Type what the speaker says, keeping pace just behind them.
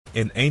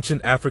In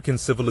ancient African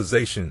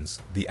civilizations,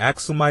 the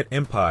Aksumite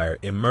Empire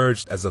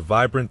emerged as a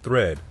vibrant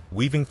thread,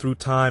 weaving through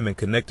time and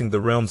connecting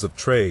the realms of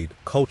trade,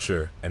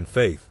 culture, and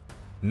faith.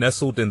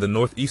 Nestled in the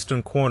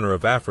northeastern corner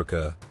of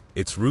Africa,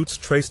 its roots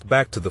traced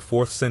back to the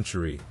 4th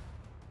century.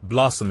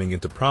 Blossoming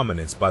into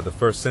prominence by the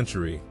 1st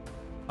century,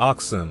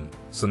 Aksum,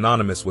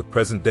 synonymous with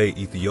present-day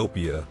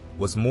Ethiopia,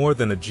 was more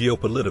than a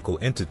geopolitical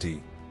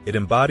entity. It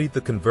embodied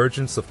the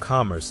convergence of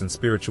commerce and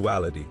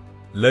spirituality.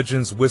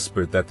 Legends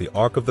whispered that the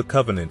Ark of the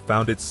Covenant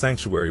found its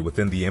sanctuary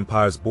within the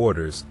empire's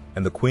borders,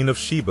 and the Queen of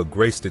Sheba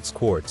graced its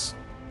courts.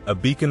 A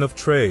beacon of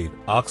trade,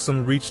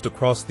 Aksum reached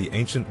across the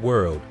ancient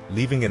world,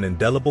 leaving an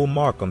indelible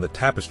mark on the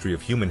tapestry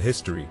of human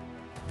history.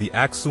 The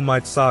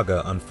Aksumite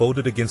saga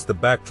unfolded against the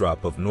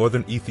backdrop of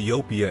northern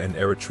Ethiopia and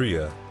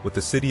Eritrea, with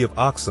the city of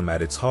Aksum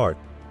at its heart.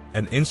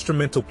 An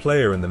instrumental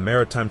player in the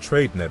maritime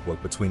trade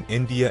network between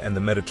India and the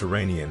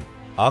Mediterranean,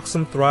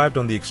 Aksum thrived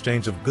on the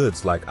exchange of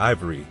goods like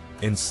ivory,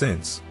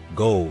 incense,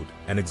 gold,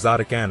 and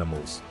exotic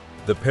animals.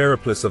 The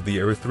Periplus of the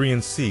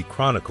Erythraean Sea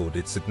chronicled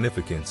its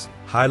significance,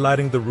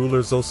 highlighting the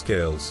ruler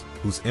Zoskales,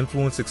 whose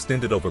influence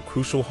extended over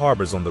crucial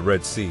harbors on the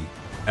Red Sea.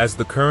 As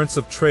the currents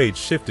of trade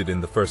shifted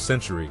in the 1st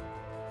century,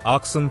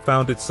 Aksum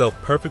found itself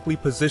perfectly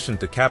positioned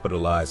to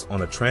capitalize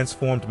on a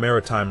transformed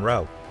maritime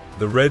route.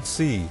 The Red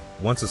Sea,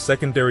 once a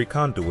secondary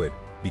conduit,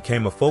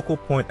 became a focal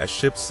point as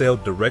ships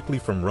sailed directly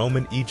from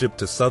Roman Egypt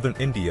to southern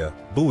India,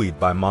 buoyed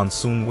by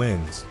monsoon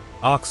winds.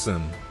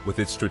 Aksum, with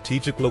its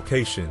strategic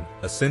location,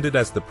 ascended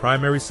as the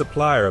primary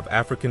supplier of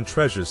African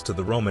treasures to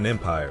the Roman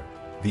Empire.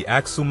 The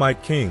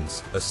Aksumite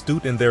kings,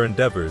 astute in their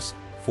endeavors,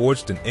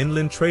 forged an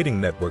inland trading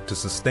network to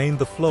sustain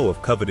the flow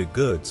of coveted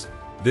goods.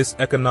 This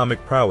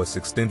economic prowess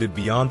extended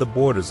beyond the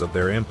borders of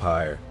their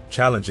empire,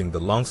 challenging the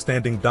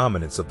long-standing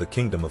dominance of the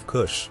Kingdom of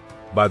Kush.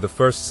 By the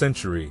 1st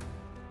century,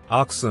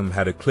 Aksum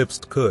had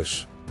eclipsed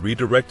Kush,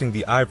 redirecting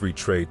the ivory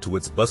trade to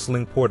its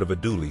bustling port of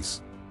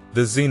Adulis.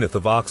 The zenith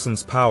of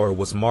Aksum's power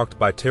was marked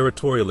by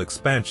territorial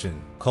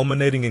expansion,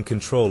 culminating in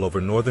control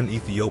over northern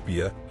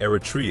Ethiopia,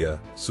 Eritrea,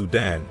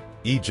 Sudan,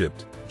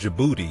 Egypt,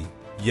 Djibouti,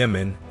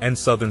 Yemen, and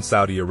southern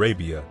Saudi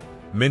Arabia.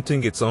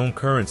 Minting its own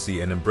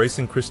currency and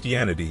embracing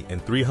Christianity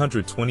in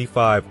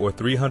 325 or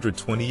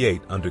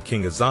 328 under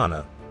King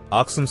Azana,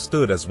 Aksum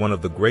stood as one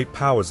of the great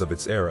powers of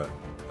its era.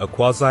 A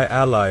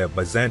quasi-ally of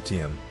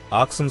Byzantium,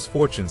 Aksum's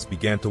fortunes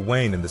began to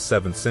wane in the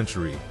 7th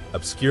century,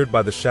 obscured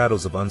by the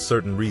shadows of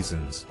uncertain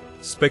reasons.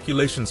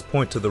 Speculations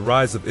point to the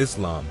rise of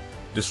Islam,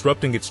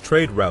 disrupting its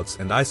trade routes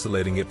and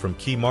isolating it from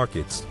key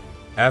markets.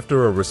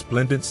 After a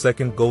resplendent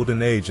second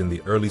golden age in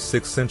the early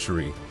 6th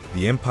century,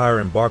 the empire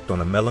embarked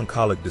on a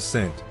melancholic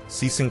descent,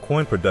 ceasing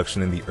coin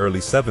production in the early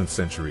 7th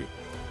century.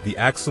 The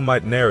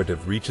Aksumite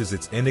narrative reaches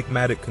its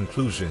enigmatic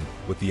conclusion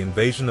with the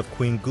invasion of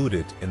Queen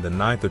Gudit in the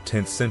 9th or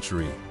 10th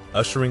century,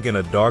 ushering in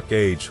a dark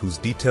age whose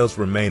details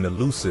remain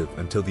elusive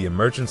until the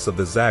emergence of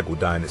the Zagwe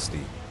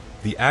dynasty.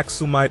 The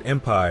Aksumite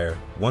Empire,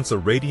 once a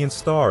radiant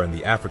star in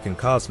the African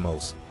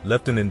cosmos,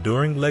 left an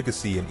enduring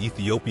legacy in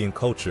Ethiopian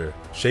culture,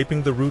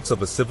 shaping the roots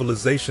of a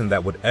civilization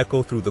that would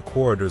echo through the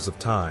corridors of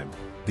time.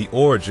 The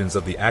origins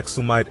of the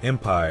Aksumite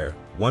Empire,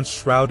 once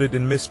shrouded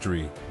in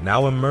mystery,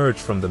 now emerged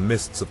from the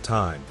mists of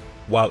time.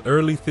 While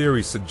early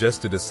theories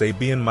suggested a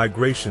Sabaean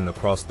migration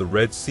across the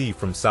Red Sea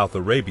from South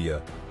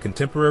Arabia,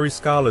 contemporary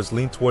scholars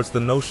lean towards the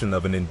notion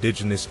of an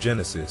indigenous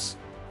genesis.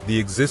 The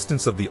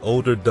existence of the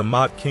older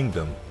Damat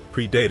kingdom,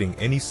 predating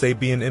any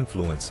Sabaean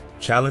influence,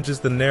 challenges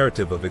the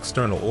narrative of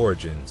external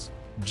origins.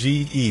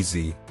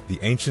 Ge'ezi, the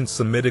ancient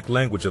Semitic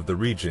language of the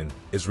region,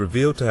 is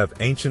revealed to have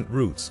ancient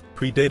roots,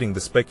 predating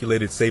the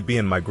speculated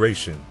Sabaean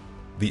migration.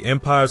 The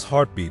empire's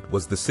heartbeat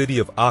was the city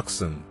of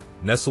Aksum,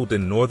 nestled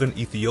in northern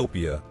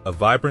Ethiopia, a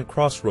vibrant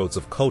crossroads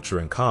of culture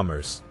and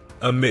commerce.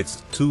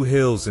 Amidst 2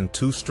 hills and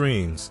 2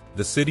 streams,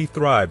 the city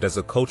thrived as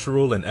a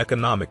cultural and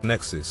economic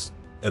nexus.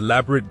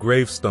 Elaborate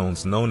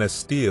gravestones known as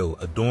stelae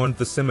adorned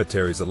the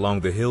cemeteries along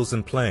the hills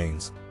and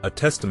plains, a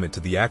testament to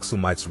the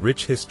Aksumites'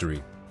 rich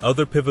history.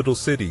 Other pivotal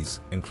cities,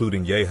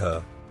 including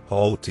Yeha,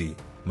 Haoti,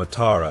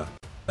 Matara,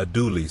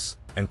 Adulis,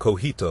 and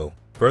Kohito,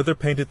 further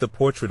painted the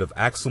portrait of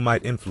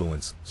Aksumite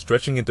influence,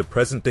 stretching into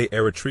present-day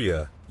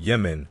Eritrea,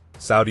 Yemen,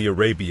 Saudi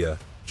Arabia,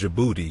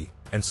 Djibouti,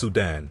 and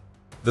Sudan.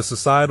 The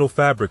societal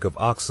fabric of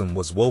Aksum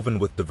was woven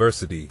with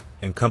diversity,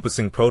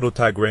 encompassing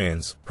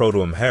Proto-Tigrayans,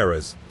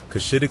 Proto-Amharas,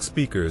 Cushitic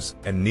speakers,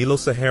 and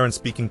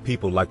Nilo-Saharan-speaking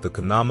people like the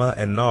Kunama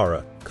and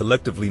Nara,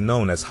 collectively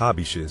known as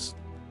Habeshas.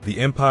 The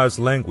empire's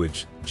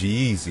language,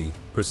 Ge'ezi,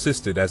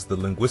 persisted as the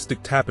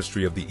linguistic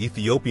tapestry of the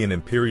Ethiopian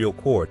imperial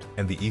court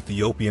and the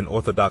Ethiopian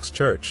Orthodox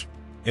Church.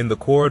 In the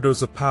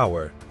corridors of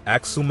power,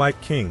 Aksumite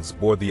kings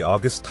bore the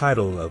august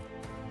title of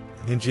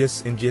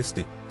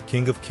Ingiesti,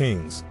 King of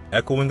Kings,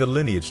 echoing a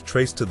lineage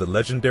traced to the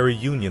legendary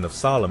union of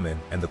Solomon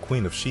and the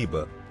Queen of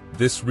Sheba.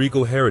 This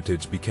regal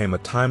heritage became a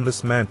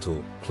timeless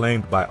mantle,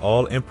 claimed by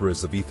all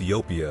emperors of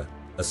Ethiopia,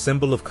 a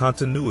symbol of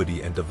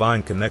continuity and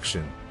divine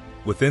connection.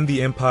 Within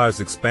the empire's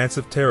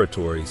expansive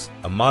territories,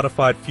 a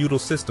modified feudal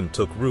system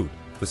took root,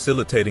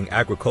 facilitating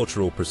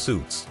agricultural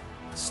pursuits.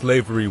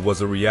 Slavery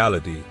was a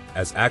reality,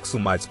 as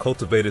Aksumites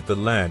cultivated the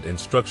land and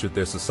structured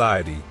their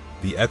society,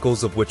 the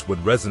echoes of which would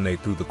resonate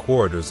through the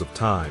corridors of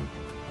time.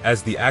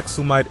 As the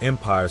Aksumite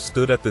Empire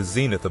stood at the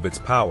zenith of its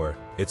power,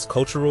 its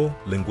cultural,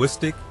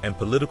 linguistic, and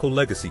political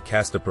legacy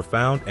cast a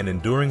profound and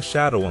enduring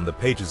shadow on the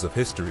pages of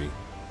history.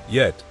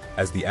 Yet,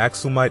 as the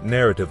Aksumite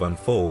narrative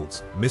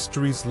unfolds,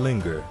 mysteries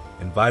linger,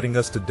 inviting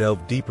us to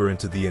delve deeper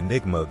into the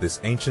enigma of this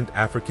ancient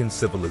African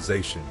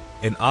civilization.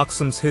 In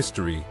Aksum's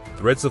history,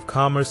 threads of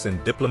commerce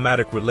and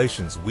diplomatic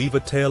relations weave a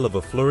tale of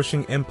a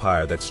flourishing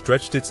empire that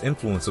stretched its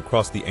influence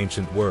across the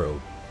ancient world.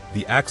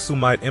 The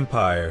Aksumite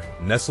Empire,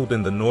 nestled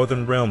in the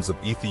northern realms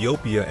of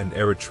Ethiopia and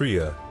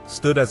Eritrea,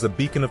 stood as a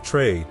beacon of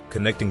trade,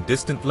 connecting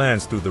distant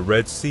lands through the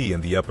Red Sea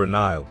and the Upper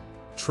Nile.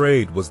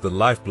 Trade was the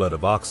lifeblood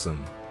of Aksum,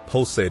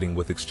 pulsating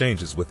with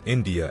exchanges with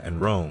India and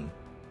Rome.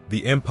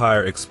 The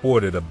empire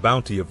exported a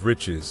bounty of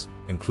riches,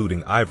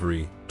 including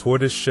ivory,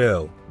 tortoise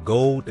shell,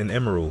 gold, and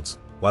emeralds,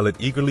 while it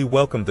eagerly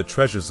welcomed the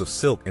treasures of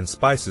silk and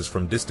spices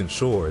from distant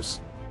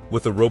shores.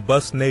 With a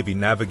robust navy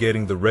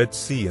navigating the Red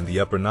Sea and the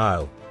Upper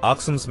Nile,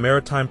 Aksum's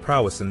maritime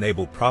prowess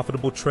enabled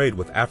profitable trade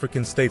with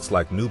African states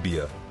like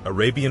Nubia,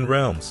 Arabian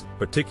realms,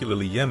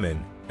 particularly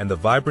Yemen, and the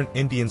vibrant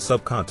Indian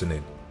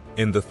subcontinent.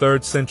 In the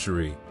 3rd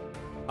century,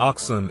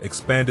 Aksum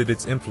expanded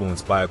its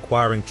influence by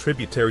acquiring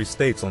tributary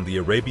states on the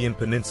Arabian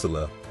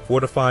Peninsula,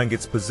 fortifying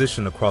its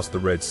position across the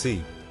Red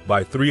Sea.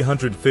 By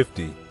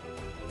 350,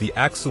 the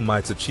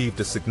Aksumites achieved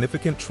a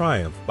significant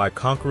triumph by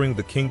conquering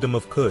the Kingdom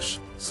of Kush,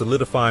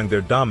 solidifying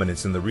their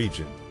dominance in the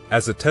region.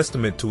 As a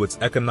testament to its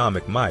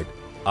economic might,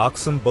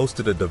 Aksum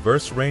boasted a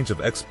diverse range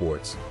of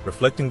exports,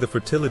 reflecting the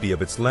fertility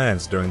of its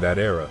lands during that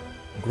era.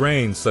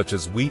 Grains such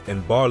as wheat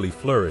and barley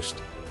flourished,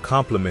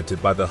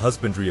 complemented by the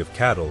husbandry of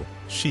cattle,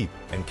 sheep,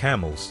 and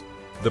camels.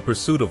 The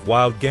pursuit of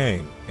wild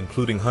game,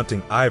 including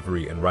hunting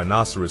ivory and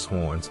rhinoceros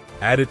horns,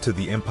 added to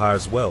the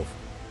empire's wealth.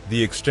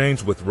 The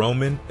exchange with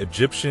Roman,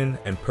 Egyptian,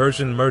 and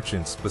Persian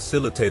merchants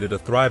facilitated a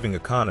thriving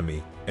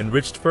economy,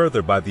 enriched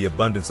further by the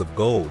abundance of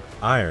gold,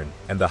 iron,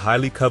 and the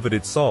highly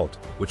coveted salt,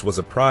 which was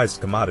a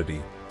prized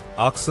commodity.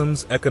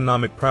 Aksum's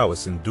economic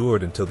prowess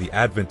endured until the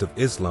advent of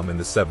Islam in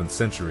the 7th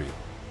century.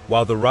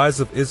 While the rise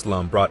of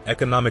Islam brought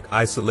economic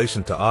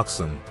isolation to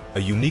Aksum, a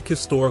unique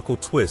historical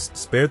twist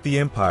spared the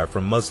empire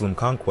from Muslim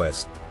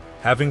conquest.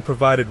 Having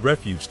provided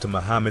refuge to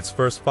Muhammad's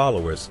first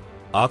followers,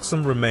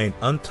 Aksum remained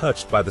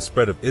untouched by the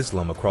spread of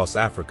Islam across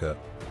Africa.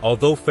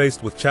 Although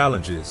faced with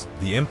challenges,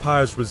 the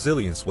empire's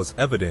resilience was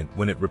evident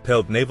when it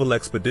repelled naval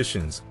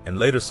expeditions and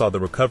later saw the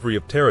recovery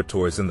of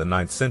territories in the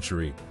 9th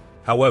century.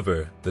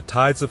 However, the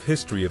tides of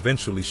history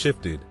eventually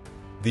shifted.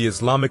 The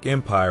Islamic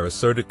Empire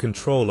asserted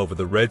control over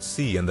the Red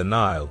Sea and the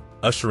Nile,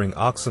 ushering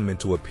Aksum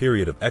into a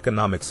period of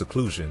economic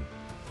seclusion.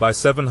 By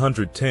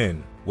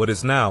 710, what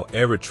is now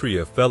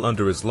Eritrea fell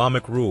under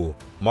Islamic rule,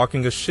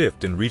 marking a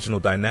shift in regional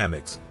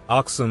dynamics.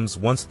 Aksum's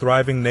once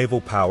thriving naval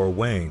power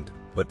waned,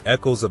 but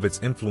echoes of its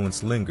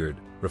influence lingered,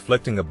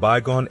 reflecting a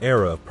bygone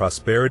era of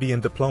prosperity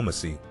and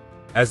diplomacy.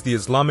 As the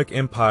Islamic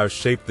Empire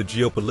shaped the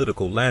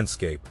geopolitical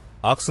landscape,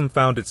 Aksum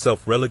found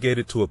itself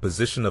relegated to a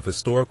position of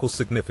historical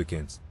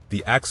significance.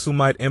 The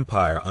Aksumite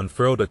Empire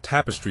unfurled a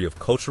tapestry of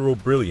cultural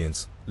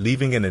brilliance,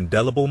 leaving an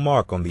indelible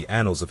mark on the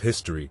annals of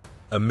history.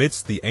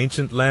 Amidst the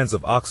ancient lands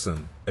of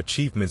Aksum,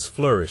 achievements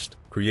flourished,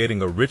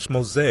 creating a rich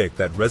mosaic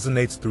that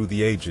resonates through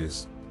the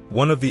ages.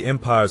 One of the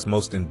empire's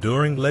most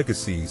enduring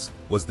legacies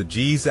was the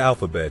Ge'ez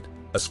alphabet,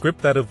 a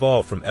script that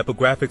evolved from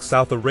epigraphic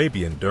South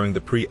Arabian during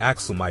the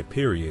pre-Aksumite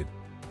period.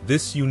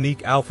 This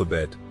unique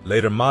alphabet,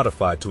 later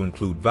modified to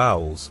include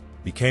vowels,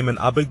 became an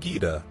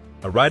abugida,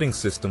 a writing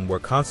system where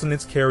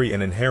consonants carry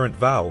an inherent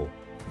vowel.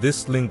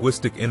 This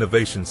linguistic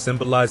innovation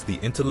symbolized the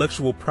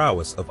intellectual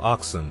prowess of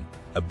Aksum,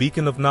 a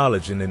beacon of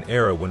knowledge in an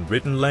era when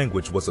written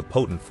language was a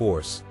potent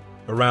force.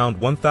 Around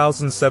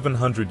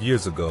 1,700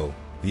 years ago,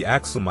 the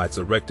Aksumites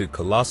erected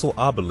colossal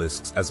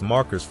obelisks as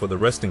markers for the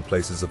resting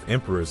places of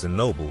emperors and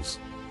nobles.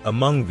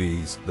 Among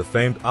these, the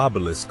famed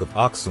obelisk of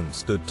Aksum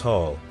stood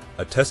tall,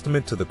 a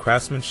testament to the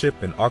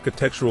craftsmanship and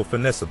architectural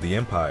finesse of the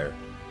empire.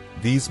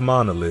 These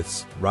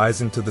monoliths,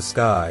 rising to the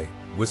sky,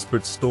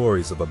 whispered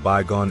stories of a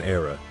bygone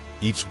era,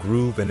 each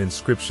groove and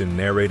inscription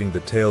narrating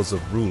the tales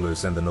of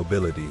rulers and the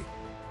nobility.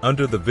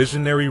 Under the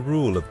visionary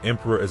rule of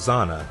Emperor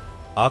Ezana,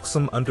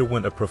 Aksum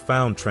underwent a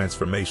profound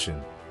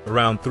transformation.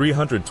 Around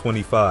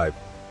 325,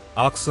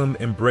 Aksum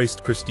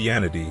embraced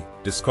Christianity,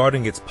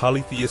 discarding its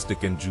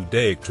polytheistic and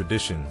Judaic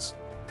traditions.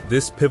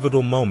 This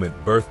pivotal moment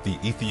birthed the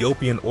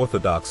Ethiopian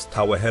Orthodox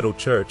Tawahedo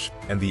Church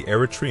and the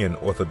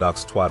Eritrean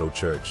Orthodox Twahedo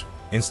Church,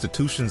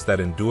 institutions that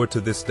endure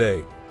to this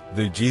day.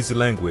 The Ge'ez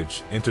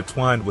language,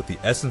 intertwined with the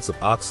essence of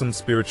Aksum's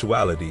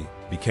spirituality,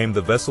 became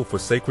the vessel for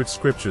sacred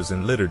scriptures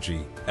and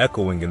liturgy,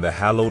 echoing in the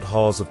hallowed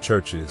halls of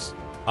churches.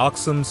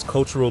 Aksum's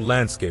cultural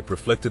landscape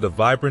reflected a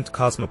vibrant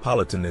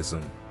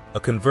cosmopolitanism, a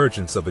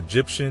convergence of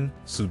Egyptian,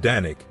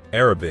 Sudanic,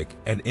 Arabic,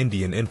 and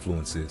Indian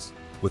influences.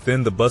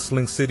 Within the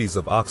bustling cities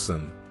of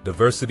Aksum,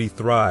 diversity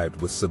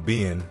thrived with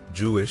Sabaean,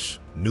 Jewish,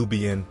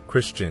 Nubian,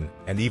 Christian,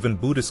 and even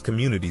Buddhist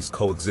communities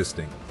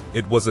coexisting.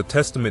 It was a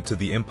testament to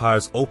the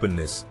empire's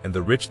openness and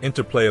the rich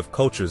interplay of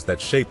cultures that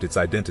shaped its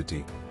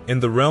identity. In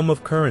the realm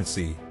of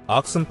currency,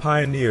 Aksum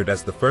pioneered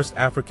as the first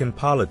African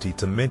polity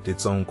to mint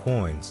its own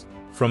coins.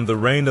 From the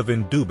reign of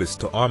Indubis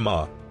to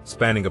Arma,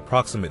 spanning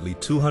approximately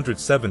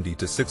 270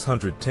 to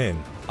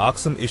 610,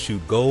 Aksum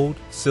issued gold,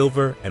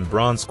 silver, and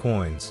bronze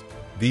coins.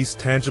 These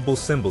tangible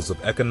symbols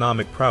of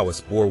economic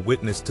prowess bore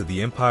witness to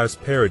the empire's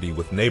parity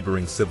with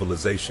neighboring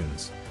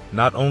civilizations.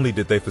 Not only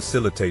did they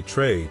facilitate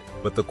trade,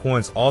 but the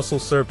coins also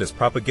served as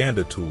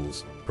propaganda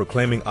tools,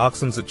 proclaiming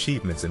Aksum's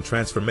achievements and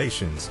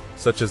transformations,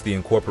 such as the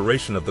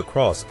incorporation of the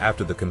cross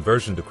after the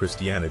conversion to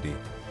Christianity.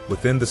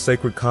 Within the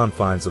sacred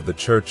confines of the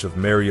Church of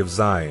Mary of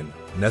Zion,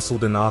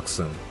 nestled in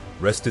Aksum,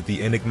 rested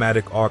the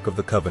enigmatic Ark of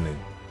the Covenant.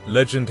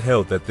 Legend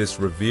held that this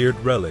revered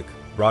relic,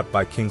 brought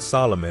by King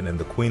Solomon and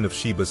the Queen of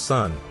Sheba's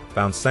son,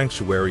 found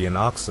sanctuary in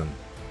Aksum.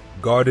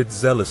 Guarded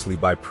zealously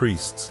by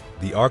priests,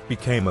 the Ark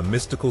became a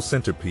mystical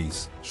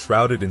centerpiece,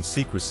 shrouded in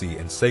secrecy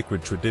and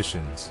sacred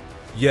traditions.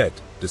 Yet,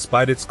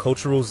 despite its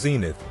cultural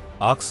zenith,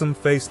 Aksum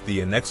faced the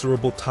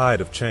inexorable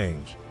tide of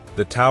change.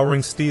 The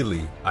towering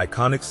stelae,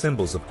 iconic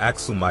symbols of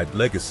Aksumite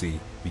legacy,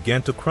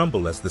 began to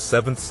crumble as the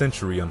 7th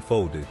century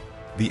unfolded.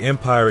 The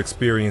empire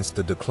experienced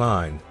a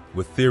decline,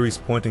 with theories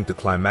pointing to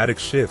climatic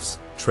shifts,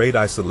 trade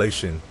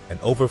isolation, and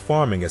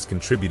overfarming as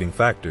contributing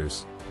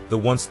factors. The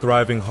once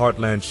thriving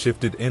heartland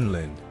shifted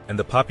inland, and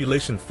the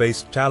population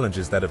faced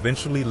challenges that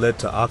eventually led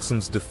to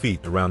Aksum's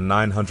defeat around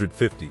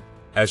 950.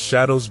 As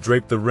shadows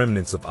draped the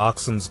remnants of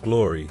Aksum's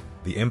glory,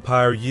 the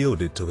empire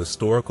yielded to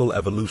historical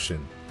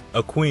evolution.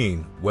 A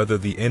queen, whether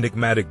the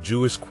enigmatic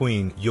Jewish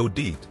queen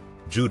Yodit,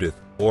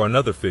 Judith, or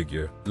another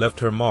figure, left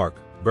her mark,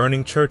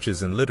 burning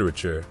churches and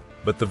literature,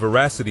 but the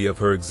veracity of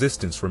her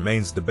existence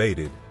remains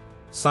debated.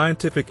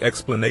 Scientific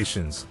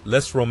explanations,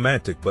 less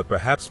romantic but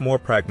perhaps more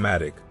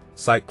pragmatic,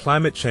 cite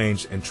climate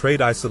change and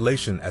trade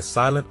isolation as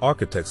silent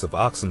architects of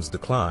Aksum's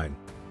decline.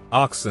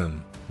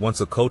 Aksum,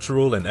 once a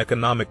cultural and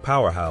economic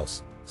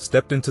powerhouse,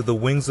 stepped into the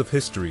wings of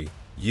history,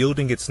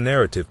 yielding its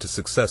narrative to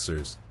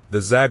successors. The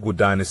Zagwe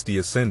dynasty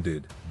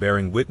ascended,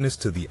 bearing witness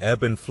to the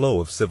ebb and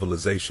flow of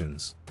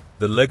civilizations.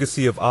 The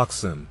legacy of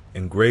Aksum,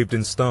 engraved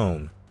in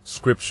stone,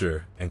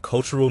 scripture, and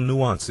cultural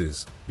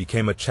nuances,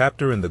 became a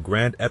chapter in the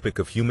grand epic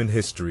of human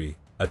history,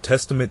 a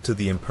testament to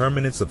the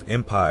impermanence of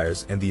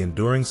empires and the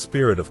enduring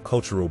spirit of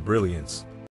cultural brilliance.